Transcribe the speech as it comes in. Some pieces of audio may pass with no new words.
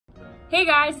Hey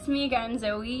guys, it's me again,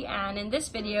 Zoe, and in this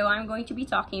video I'm going to be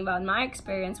talking about my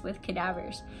experience with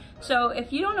cadavers. So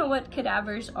if you don't know what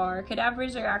cadavers are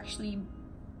actually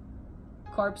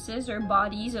corpses or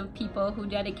bodies of people who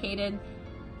dedicated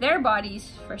their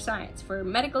bodies for science, for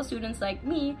medical students like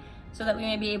me, so that we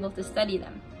may be able to study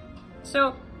them.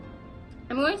 So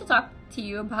I'm going to talk to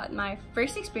you about my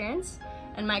first experience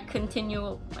and my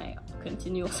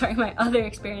other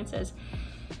experiences.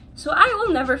 So I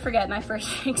will never forget my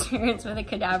first experience with a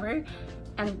cadaver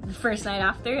and the first night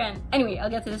after, and anyway, I'll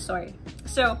get to the story.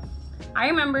 So I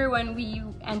remember when we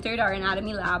entered our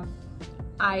anatomy lab,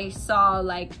 I saw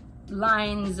like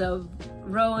lines of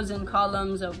rows and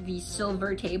columns of these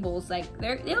silver tables. Like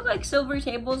they look like silver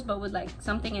tables but with like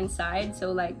something inside,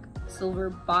 so like silver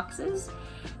boxes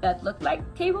that look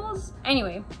like tables.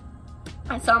 Anyway,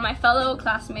 I saw my fellow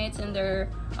classmates in their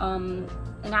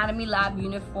anatomy lab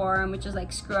uniform, which is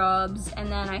like scrubs,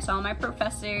 and then I saw my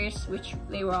professors, which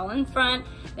they were all in front.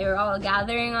 They were all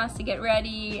gathering us to get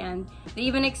ready, and they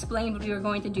even explained what we were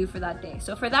going to do for that day.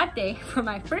 So for that day, for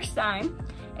my first time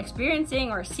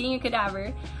experiencing or seeing a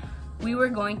cadaver, we were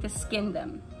going to skin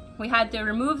them. We had to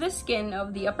remove the skin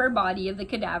of the upper body of the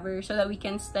cadaver so that we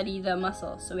can study the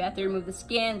muscles. So we had to remove the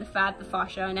skin, the fat, the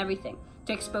fascia, and everything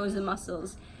to expose the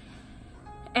muscles.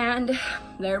 And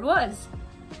there it was.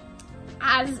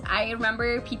 As I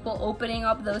remember people opening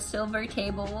up those silver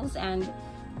tables, and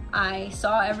I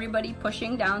saw everybody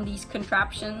pushing down these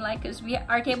contraptions, like, cause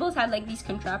our tables had like these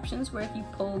contraptions where if you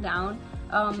pull down,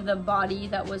 the body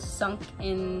that was sunk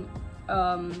in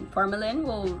formalin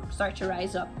will start to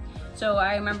rise up. So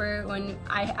I remember when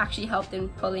I actually helped in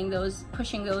pushing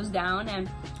those down, and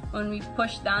when we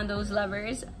pushed down those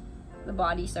levers, the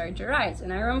body started to rise.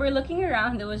 And I remember looking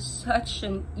around, there was such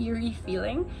an eerie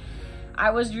feeling. I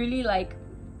was really like,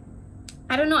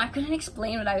 I don't know, I couldn't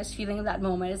explain what I was feeling at that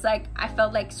moment. It's like, I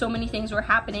felt like so many things were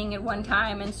happening at one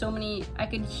time, and I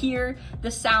could hear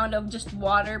the sound of just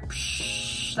water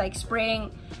like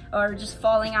spraying or just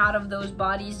falling out of those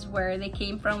bodies where they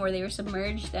came from, where they were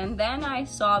submerged. And then I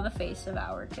saw the face of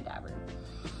our cadaver.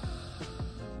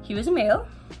 He was a male,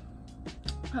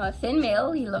 a thin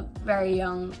male. He looked very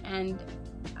young, and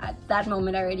at that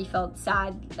moment I already felt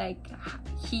sad, like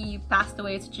he passed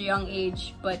away at such a young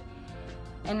age,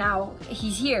 and now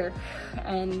he's here.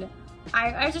 And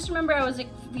I just remember I was like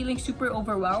feeling super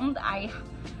overwhelmed. I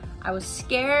was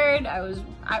scared. And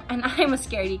I'm a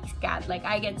scaredy cat. Like,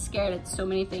 I get scared at so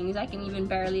many things. I can even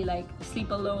barely like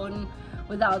sleep alone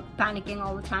without panicking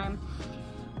all the time.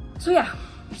 So yeah,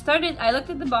 I looked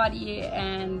at the body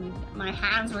and my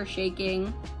hands were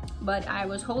shaking, but I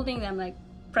was holding them, like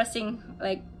pressing,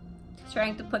 like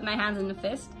trying to put my hands in the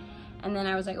fist. And then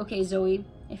I was like, okay, Zoe,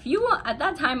 if you want, at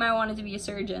that time I wanted to be a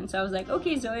surgeon. So I was like,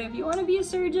 okay, Zoe, if you want to be a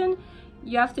surgeon,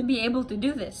 you have to be able to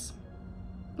do this.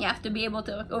 You have to be able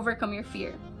to overcome your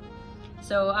fear.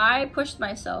 So I pushed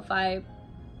myself. I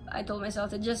told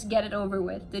myself to just get it over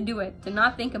with, to do it, to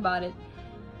not think about it.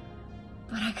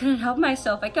 But I couldn't help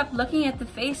myself. I kept looking at the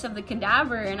face of the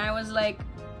cadaver, and I was like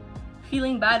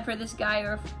feeling bad for this guy,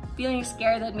 or feeling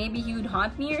scared that maybe he would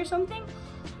haunt me or something.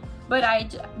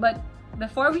 But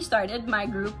before we started, my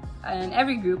group and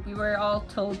every group, we were all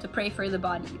told to pray for the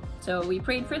body. So we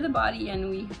prayed for the body, and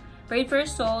we prayed for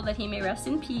his soul, that he may rest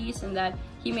in peace, and that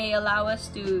he may allow us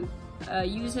to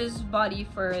use his body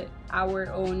for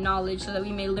our own knowledge, so that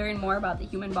we may learn more about the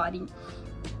human body.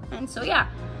 And so yeah,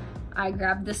 I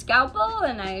grabbed the scalpel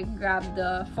and I grabbed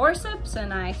the forceps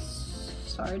and I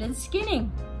started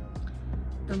skinning.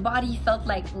 The body felt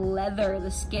like leather.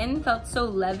 The skin felt so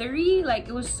leathery, like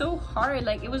it was so hard,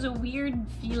 like it was a weird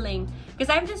feeling. Because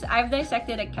I've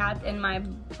dissected a cat in my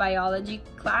biology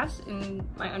class in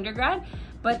my undergrad,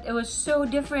 but it was so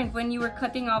different when you were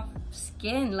cutting off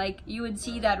skin. Like, you would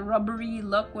see that rubbery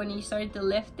look when you started to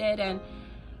lift it,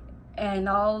 and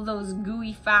all those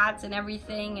gooey fats and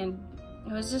everything, and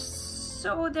it was just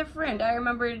so different. I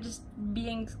remember just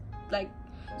being like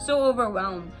so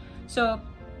overwhelmed. So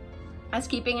I was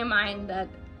keeping in mind that,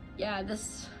 yeah,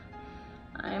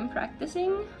 I'm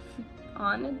practicing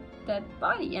on a dead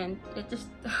body, and it just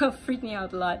freaked me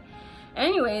out a lot.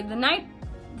 Anyway, the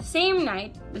same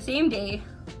day,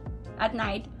 at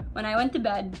night, when I went to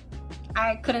bed,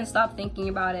 I couldn't stop thinking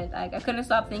about it. Like, I couldn't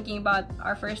stop thinking about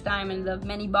our first time and the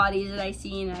many bodies that I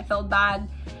seen, and I felt bad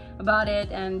about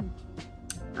it, and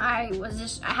I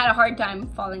had a hard time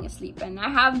falling asleep, and I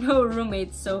have no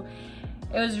roommates, so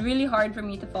it was really hard for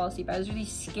me to fall asleep. I was really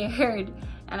scared,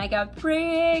 and I kept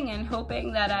praying and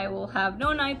hoping that I will have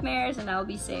no nightmares and I'll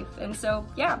be safe. And so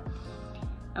yeah,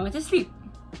 I went to sleep.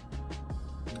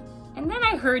 And then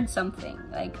I heard something.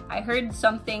 Like, I heard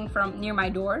something from near my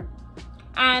door.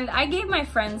 And I gave my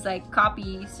friends like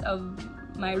copies of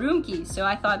my room keys, so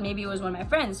I thought maybe it was one of my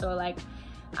friends. So like,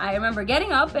 I remember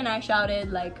getting up and I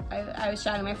shouted, like, I was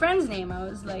shouting my friend's name. I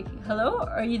was like, hello,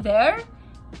 are you there?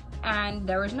 And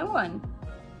there was no one.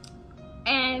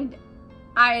 And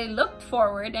I looked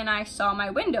forward and I saw my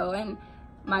window and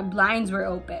my blinds were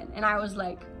open. And I was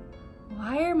like,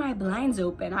 why are my blinds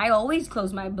open? I always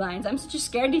close my blinds. I'm such a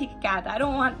scaredy cat. I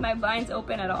don't want my blinds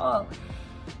open at all.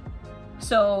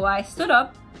 So I stood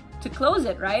up to close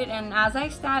it, right? And as I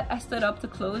stood up to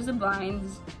close the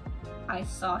blinds, I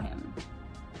saw him.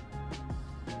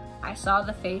 I saw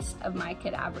the face of my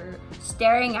cadaver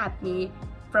staring at me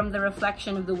from the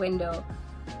reflection of the window.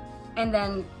 And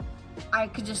then I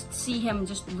could just see him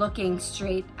just looking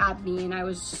straight at me, and I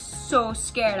was so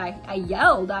scared. I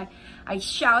yelled, I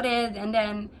shouted, and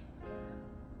then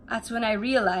that's when I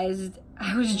realized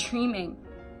I was dreaming.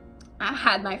 I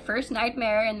had my first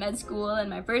nightmare in med school, and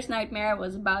my first nightmare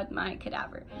was about my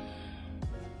cadaver.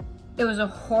 It was a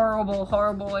horrible,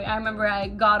 horrible. I remember I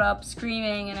got up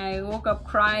screaming and I woke up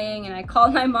crying, and I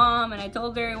called my mom and I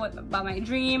told her about my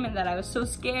dream and that I was so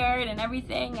scared and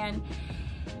everything, and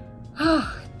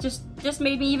just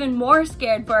made me even more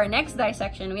scared for our next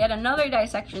dissection. We had another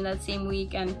dissection that same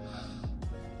week, and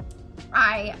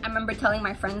I remember telling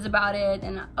my friends about it,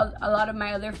 and a lot of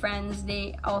my other friends,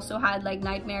 they also had like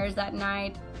nightmares that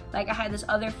night. Like I had this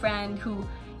other friend who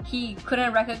he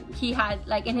had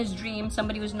like in his dream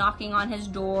somebody was knocking on his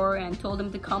door and told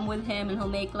him to come with him and he'll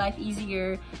make life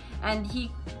easier, and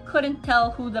he couldn't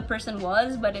tell who the person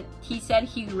was, but he said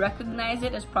he recognized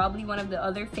it as probably one of the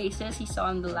other faces he saw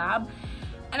in the lab.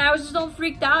 And I was just all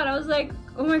freaked out. I was like,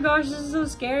 oh my gosh, this is so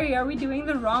scary. Are we doing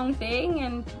the wrong thing?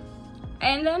 And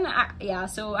then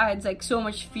so I had like so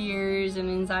much fears and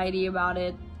anxiety about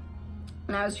it,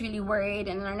 and I was really worried.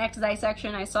 And in our next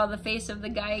dissection, I saw the face of the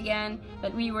guy again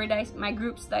that we were my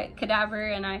group's cadaver,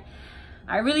 and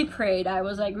I really prayed. I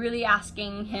was like really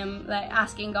asking him, like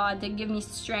asking God to give me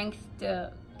strength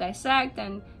to dissect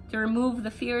and to remove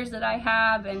the fears that I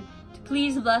have, and to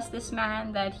please bless this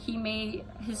man, that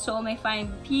his soul may find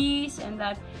peace, and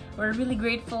that we're really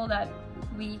grateful that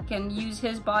we can use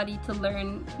his body to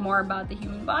learn more about the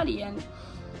human body. And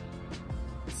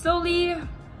slowly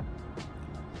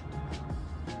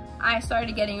I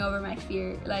started getting over my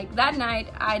fear. Like that night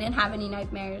I didn't have any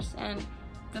nightmares, and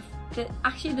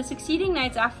actually the succeeding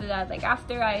nights after that, like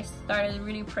after I started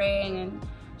really praying and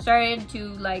started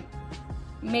to like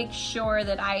make sure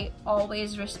that I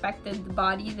always respected the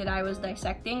body that I was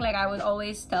dissecting. Like I would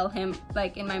always tell him,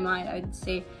 like in my mind I would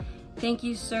say, thank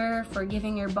you sir for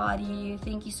giving your body,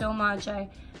 thank you so much. I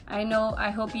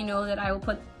hope you know that I will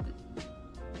put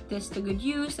this to good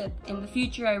use, that in the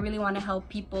future I really want to help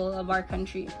people of our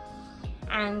country.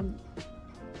 And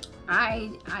I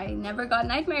never got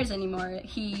nightmares anymore.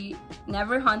 He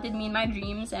never haunted me in my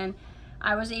dreams, and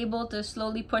I was able to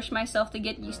slowly push myself to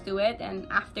get used to it. And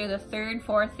after the 3rd,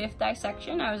 4th, 5th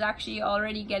dissection, I was actually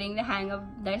already getting the hang of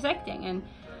dissecting. And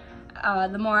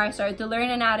the more I started to learn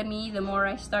anatomy, the more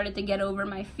I started to get over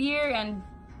my fear, and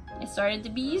it started to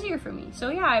be easier for me. So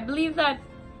yeah, I believe that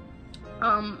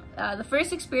the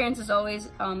first experience is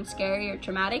always scary or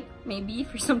traumatic, maybe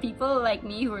for some people like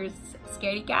me who are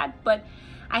scaredy cat, but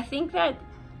I think that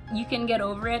you can get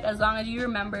over it as long as you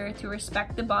remember to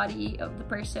respect the body of the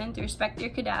person, to respect your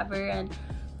cadaver, and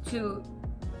to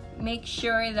make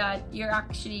sure that you're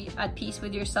actually at peace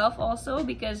with yourself also.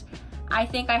 Because I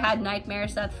think I had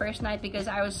nightmares that first night because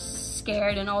I was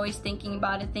scared and always thinking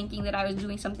about it, thinking that I was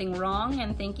doing something wrong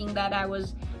and thinking that I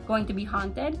was going to be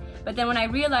haunted. But then when I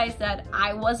realized that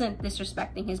I wasn't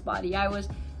disrespecting his body, I was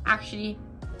actually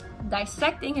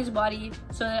dissecting his body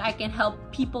so that I can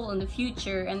help people in the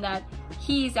future, and that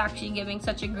he's actually giving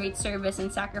such a great service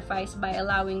and sacrifice by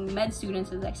allowing med students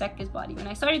to dissect his body. When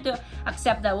I started to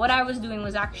accept that what I was doing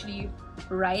was actually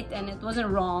right and it wasn't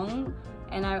wrong,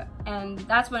 and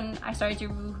that's when I started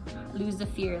to lose the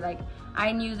fear. Like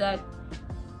I knew that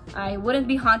I wouldn't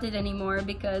be haunted anymore,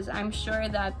 because I'm sure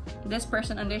that this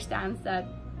person understands that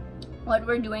what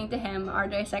we're doing to him, our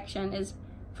dissection, is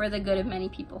for the good of many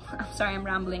people. I'm sorry, I'm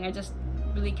rambling. I just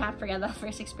really can't forget that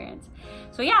first experience.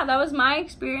 So yeah, that was my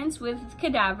experience with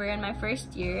cadaver in my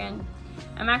first year, and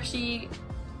I'm actually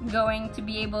going to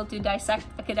be able to dissect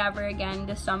a cadaver again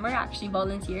this summer. I actually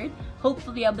volunteered.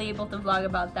 Hopefully I'll be able to vlog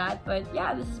about that. But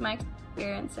yeah, this is my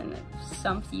experience and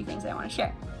some few things I want to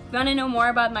share. If you want to know more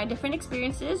about my different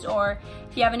experiences, or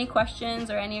if you have any questions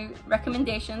or any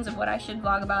recommendations of what I should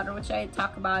vlog about or what should I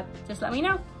talk about, just let me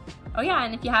know. Oh yeah,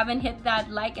 and if you haven't hit that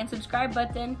like and subscribe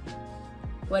button,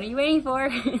 what are you waiting for?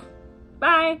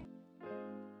 Bye!